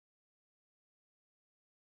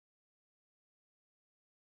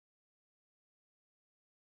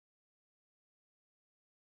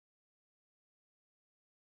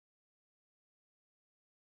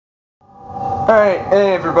Alright,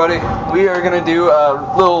 hey everybody. We are gonna do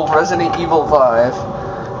a little Resident Evil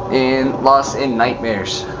 5 in Lost in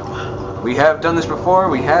Nightmares. We have done this before,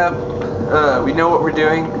 we know what we're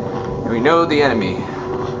doing, and we know the enemy.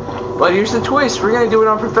 But here's the twist, we're gonna do it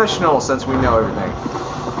on professional since we know everything.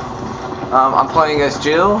 I'm playing as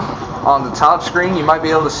Jill. On the top screen you might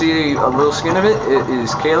be able to see a little skin of it. It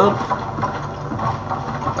is Caleb.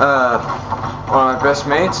 One of my best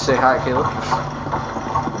mates. Say hi, Caleb.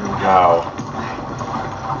 Wow.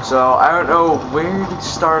 So, I don't know where to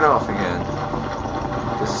start off again.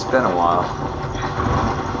 Because it's been a while.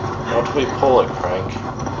 How do we pull it, Frank?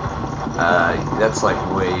 That's like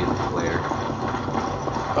way later.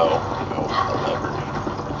 Oh, a lever.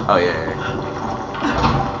 Oh, yeah.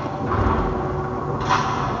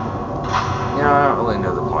 Yeah, I don't really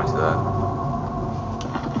know the point of that.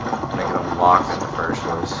 Make it unlocked in the first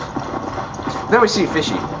place. Then we see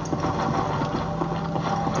Fishy.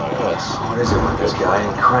 What is it with this guy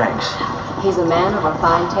and cranks? He's a man of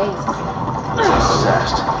refined taste. He's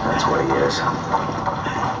obsessed. That's what he is.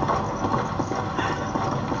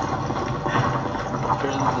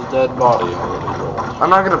 There's the dead body already rolled. I'm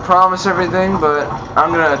not gonna promise everything, but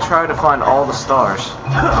I'm gonna try to find all the stars.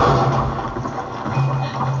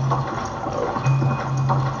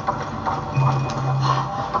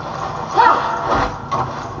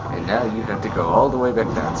 And now you have to go all the way back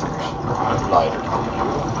downstairs. I'm lighter than you.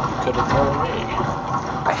 You could have thrown me.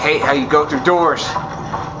 I hate how you go through doors.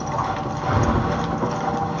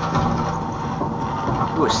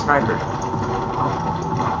 Ooh, a sniper.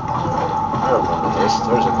 I remember this.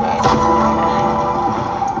 There's a mag.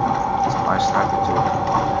 It's my sniper too.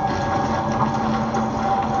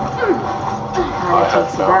 I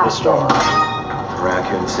have found a star.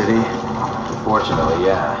 Raccoon City? Unfortunately,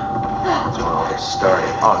 yeah. That's where all this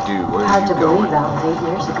started. Oh, dude, where Hard are to you going? believe that was 8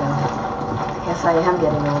 years ago. I guess I am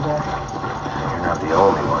getting older. You're not the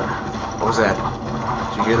only one. What was that?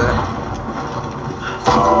 Did you hear that?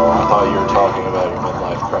 Oh, I thought you were talking about your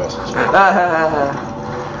midlife crisis.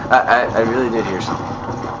 I really did hear something.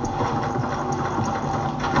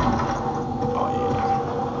 Oh, yeah.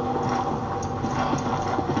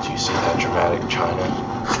 Did you see that dramatic China?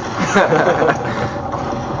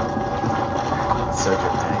 It's so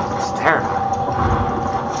dramatic. It's terrible.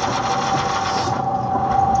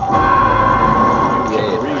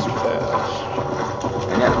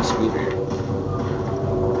 And yeah, the speeder.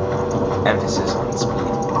 Emphasis on speed.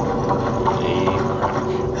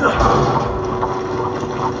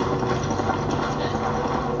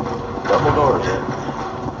 Double doors.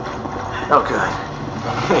 Oh, good.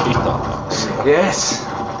 He thought that was Yes.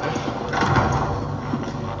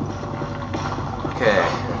 Okay.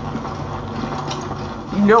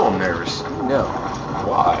 You know I'm nervous. You know.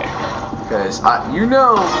 Why? Because you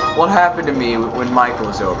know what happened to me when Michael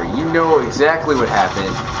was over. You know exactly what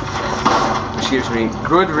happened. Which gives me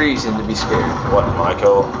good reason to be scared. What,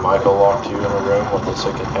 Michael locked you in a room with a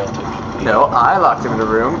sick advantage? No, I locked him in a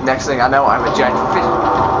room. Next thing I know, I'm a giant fish.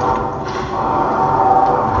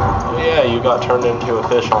 Oh yeah, you got turned into a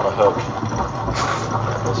fish on a hook.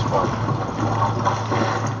 That was fun.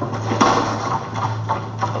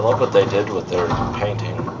 I love what they did with their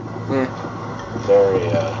painting. Yeah. Very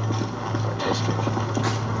artistic.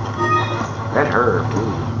 That hurt.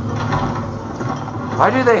 Ooh. Why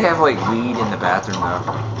do they have like weed in the bathroom though?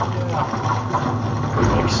 It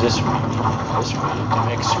makes this weed. This weed. It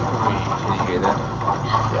makes super weed. Did you hear that?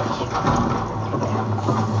 Yes.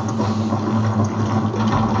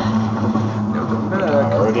 No, don't I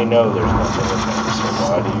already know there's nothing in there, so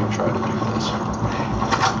why do you try to do this?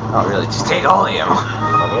 Oh really? Just take all the ammo.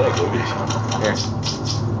 I'm gonna give you some. Here.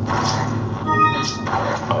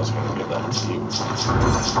 I was gonna give that to you.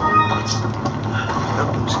 Nope,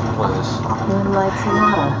 I'm just gonna play this. Moonlight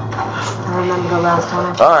Sonata. I remember the last time I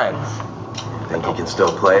played Alright. this. Think you can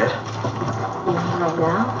still play it? You mean right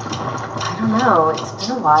now? I don't know. It's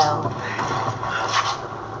been a while.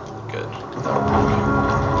 Good. That'll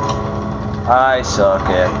work. I suck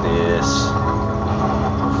at this.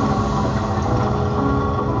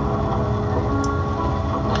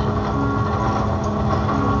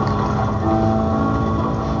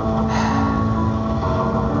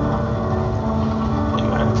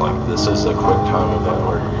 This is a quick time event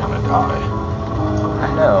where you're gonna die. I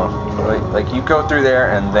know. Like you go through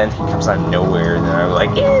there and then he comes out of nowhere and then I'm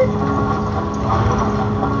like, yeah.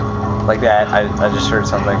 Like that. I just heard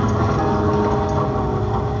something.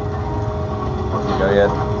 You go yet?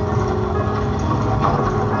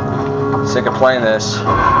 Sick of playing this. I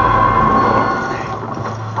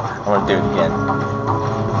want to do it again.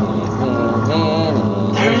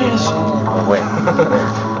 There it is. Oh, wait.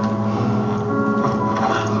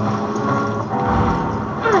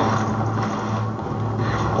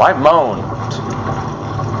 Why moan?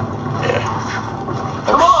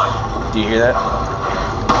 Come on! Do you hear that?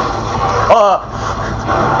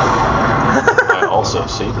 I also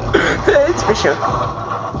see that. It's for sure.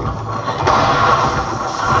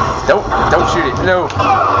 Don't shoot it. No.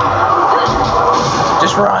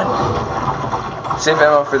 Just run. Save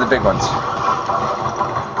ammo for the big ones.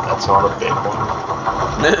 That's not a big one.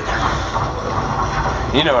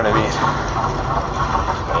 You know what I mean.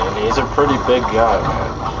 And he's a pretty big guy,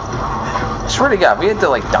 man. I swear to God, we had to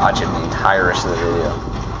like dodge him the entire rest of the video.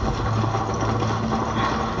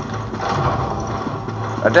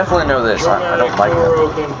 I definitely know this. I don't like door him.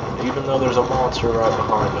 open, even though there's a monster right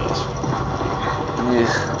behind us.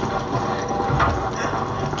 Yeah.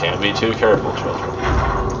 Can't be too careful, children.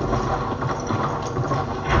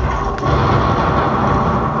 I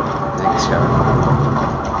think he's coming.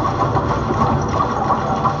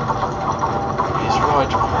 He's right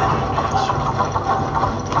behind us.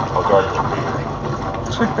 I'll guard the rear.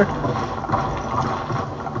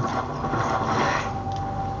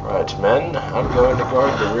 Right, men, I'm going to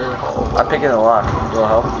guard the rear hallway. I'm picking the lock. Will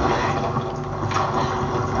help?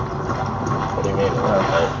 What do you mean?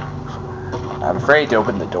 I'm afraid to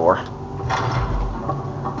open the door. I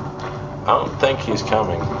don't think he's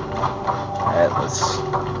coming. Alright,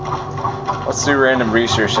 let's do random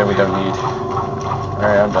research that we don't need.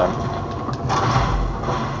 Alright, I'm done.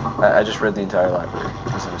 I just read the entire library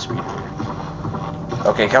because I'm a speed reader.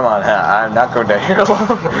 Okay, come on, I'm not going down here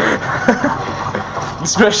alone.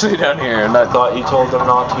 Especially down here. I'm I not. thought you told them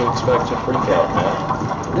not to expect a freak out, man.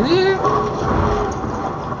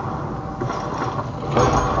 Okay,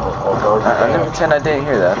 I'll guard the I'm gonna back, pretend I didn't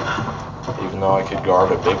hear that. even though I could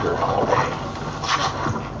guard a bigger hallway.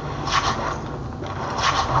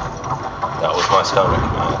 That was my stomach,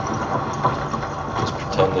 man. Just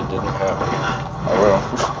pretend it didn't happen. I will.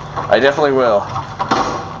 I definitely will.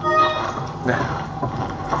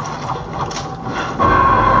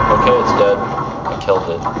 Okay, it's dead. I killed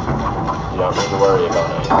it. You don't need to worry about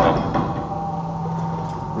anything.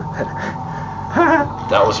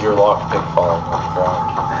 That was your lockpick falling on the ground.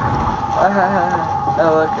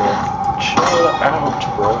 Oh, look at Chill out,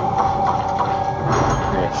 bro.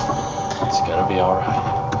 it. It's gonna be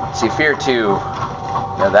alright. See, Fear 2.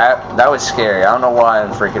 Yeah, that was scary. I don't know why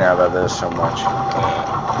I'm freaking out about this so much.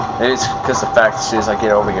 Maybe it's because the fact as soon as I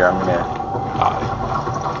get over here, I'm gonna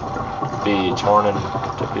Be torn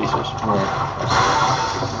into pieces.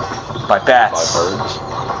 by By bats. birds.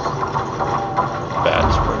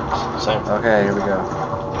 Bats, birds. Same thing. Okay, here we go.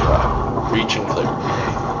 Reach and clear.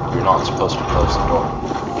 You're not supposed to close the door.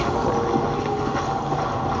 Reach and clear.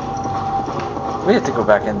 We have to go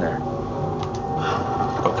back in there.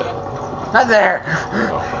 Okay. Not there.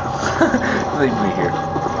 Oh. Leave me here.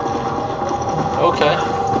 Okay.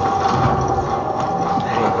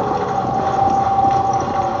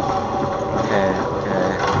 Okay.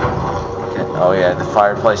 Oh yeah, the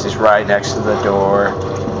fireplace is right next to the door,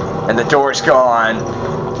 and the door's gone.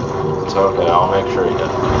 It's okay. I'll make sure he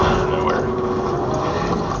doesn't come out of nowhere.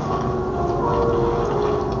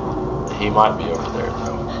 He might be over there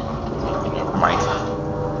though. You never know. Might.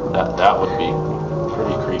 That would be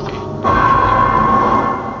pretty creepy.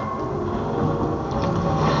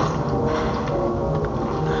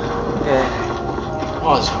 Okay.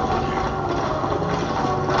 Was over there.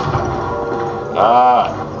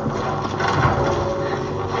 Ah.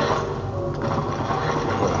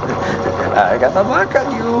 I got the mark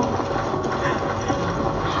on you.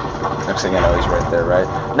 Next thing I know, he's right there, right?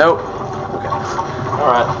 Nope. Okay.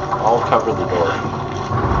 Alright, I'll cover the door.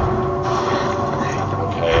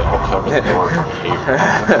 Okay, I'll cover the door from here.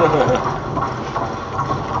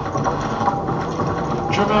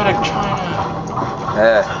 Dramatic China!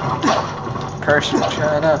 Curse you,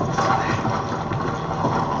 China.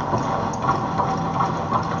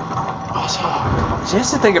 Awesome! See,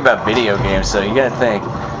 that's the thing about video games, though. You gotta think.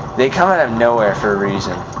 They come out of nowhere for a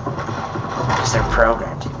reason. Because they're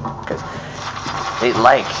programmed. Because they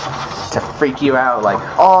like to freak you out. Like,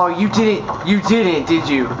 oh, you didn't, did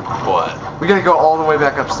you? What? We gotta go all the way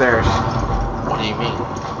back upstairs. What do you mean?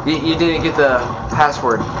 You didn't get the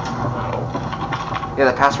password. No. Yeah,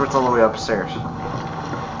 the password's all the way upstairs.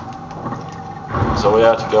 So we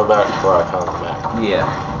have to go back to where I found the map. Yeah.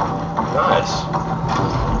 Nice.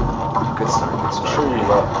 Good start, good I'm start. sure you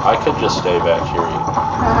love. I could just stay back here.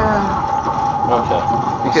 Okay.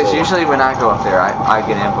 Because So- usually when I go up there, I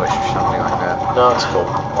get ambushed or something like that. No, it's cool.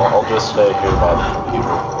 I'll just stay here by the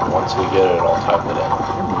computer. And once we get it, I'll type it in.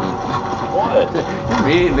 What? You're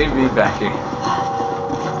mean. Leave me back here.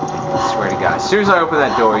 I swear to God. As soon as I open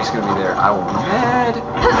that door, he's gonna be there. I will be mad.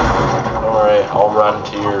 Don't Alright, I'll run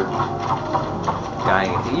to your...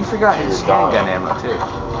 Dying. You forgot his You're dying. handgun ammo too.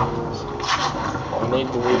 I need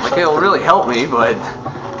to leave Like it'll really help me, but You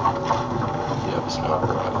have a sniper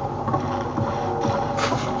rifle.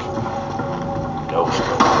 No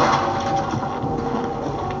sniper rifle.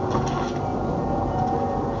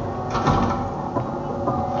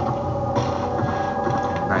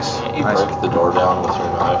 nice. Can't you Nice. break the door down with your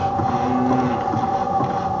knife?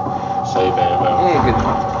 Save ammo. Yeah, good.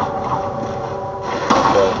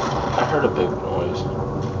 Okay. I heard a big noise.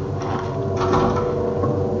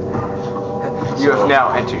 You have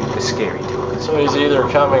now entered the scary door. So he's either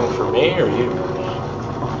coming for me or you.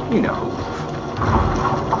 You know.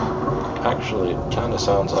 Actually, it kind of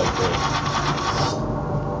sounds like me.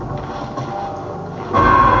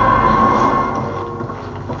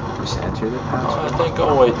 Just enter the I house. think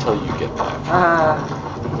I'll wait till you get back.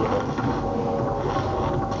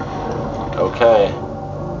 Okay.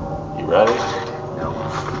 You ready? No.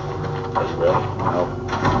 Are you ready? No.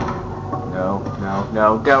 No.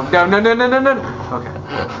 Okay.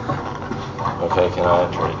 Okay, can I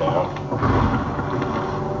enter it now?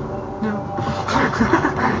 No.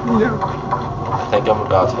 No. I think I'm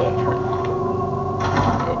about to enter it.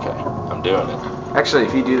 Okay, I'm doing it. Actually,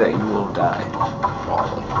 if you do that, you will die.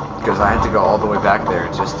 Probably. Because I had to go all the way back there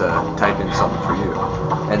just to type in something for you,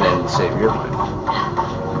 and then save your life.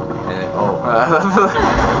 And then,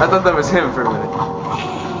 I thought that was him for a minute.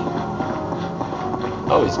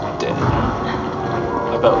 Oh, he's dead.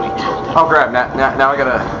 I bet we killed him. Oh crap! Now I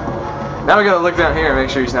gotta look down here and make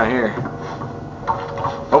sure he's not here.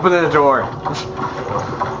 Open the door.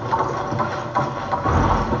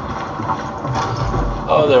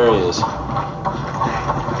 Oh, there he is.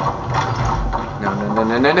 No.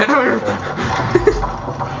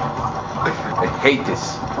 I hate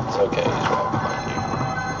this. It's okay, he's right behind you.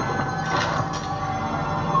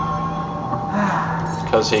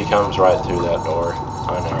 Because he comes right through that door.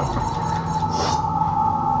 I know.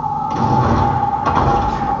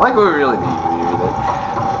 Like what we really need to do then.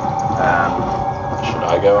 Should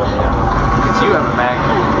I go in there? Because you have a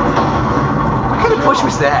magnum. What kind of push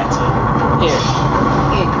was that? Yeah.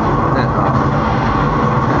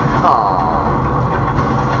 Aww.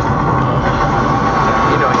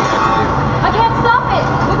 You know what you have to do. I can't stop it!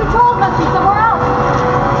 The controls must be somewhere else!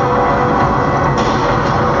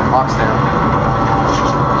 Locks down.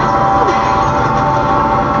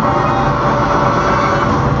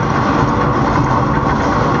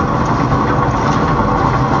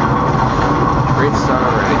 Great start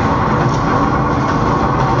already.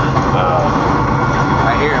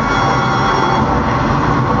 I hear him.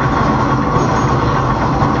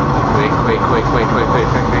 Quick.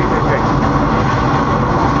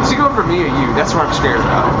 Is he going for me or you? That's what I'm scared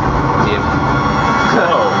about. Him.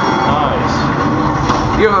 Oh, nice.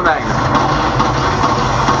 You have a magnum.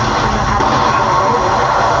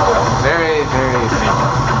 Very simple.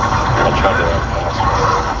 I tried to run past him.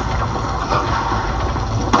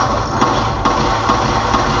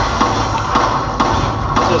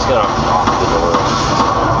 I'm just gonna lock the door.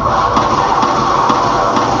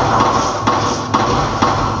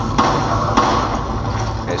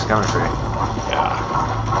 It's coming for you. Yeah.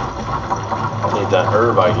 I need that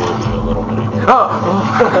herb I gave you a little bit ago. Oh!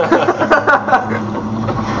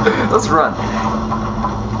 Let's run.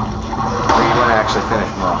 Or you want to actually finish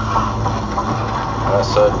them off? I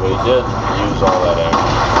said we did use all that ammo.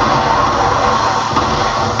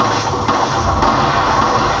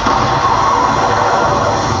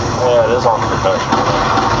 Yeah, it is on professional.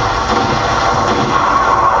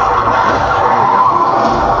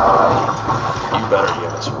 You better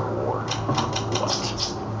give us a reward. What?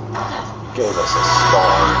 Gave us a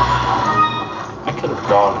star. I could have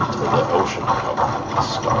gone to the ocean to come up with a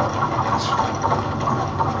star.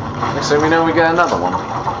 Next thing we know, we got another one.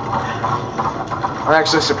 I'm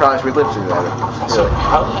actually surprised we lived through that. So,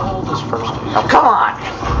 how the hell does first aid? Oh, come on!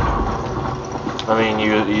 I mean,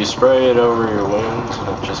 you spray it over your wounds and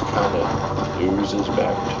it just kind of oozes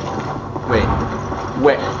back to you.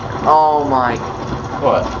 Wait. Oh my.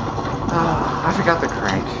 What? I forgot the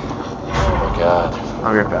crank. Oh my god.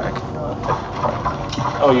 I'll get back.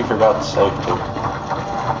 Oh, you forgot the safety.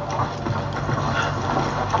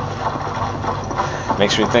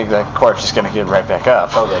 Makes me think that corpse is gonna get right back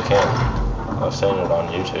up. Oh, they can. I've seen it on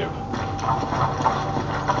YouTube.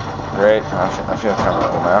 Great. I feel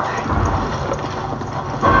comfortable now.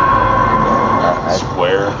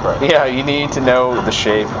 Square, right? Yeah, you need to know the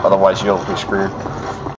shape, otherwise you'll be screwed.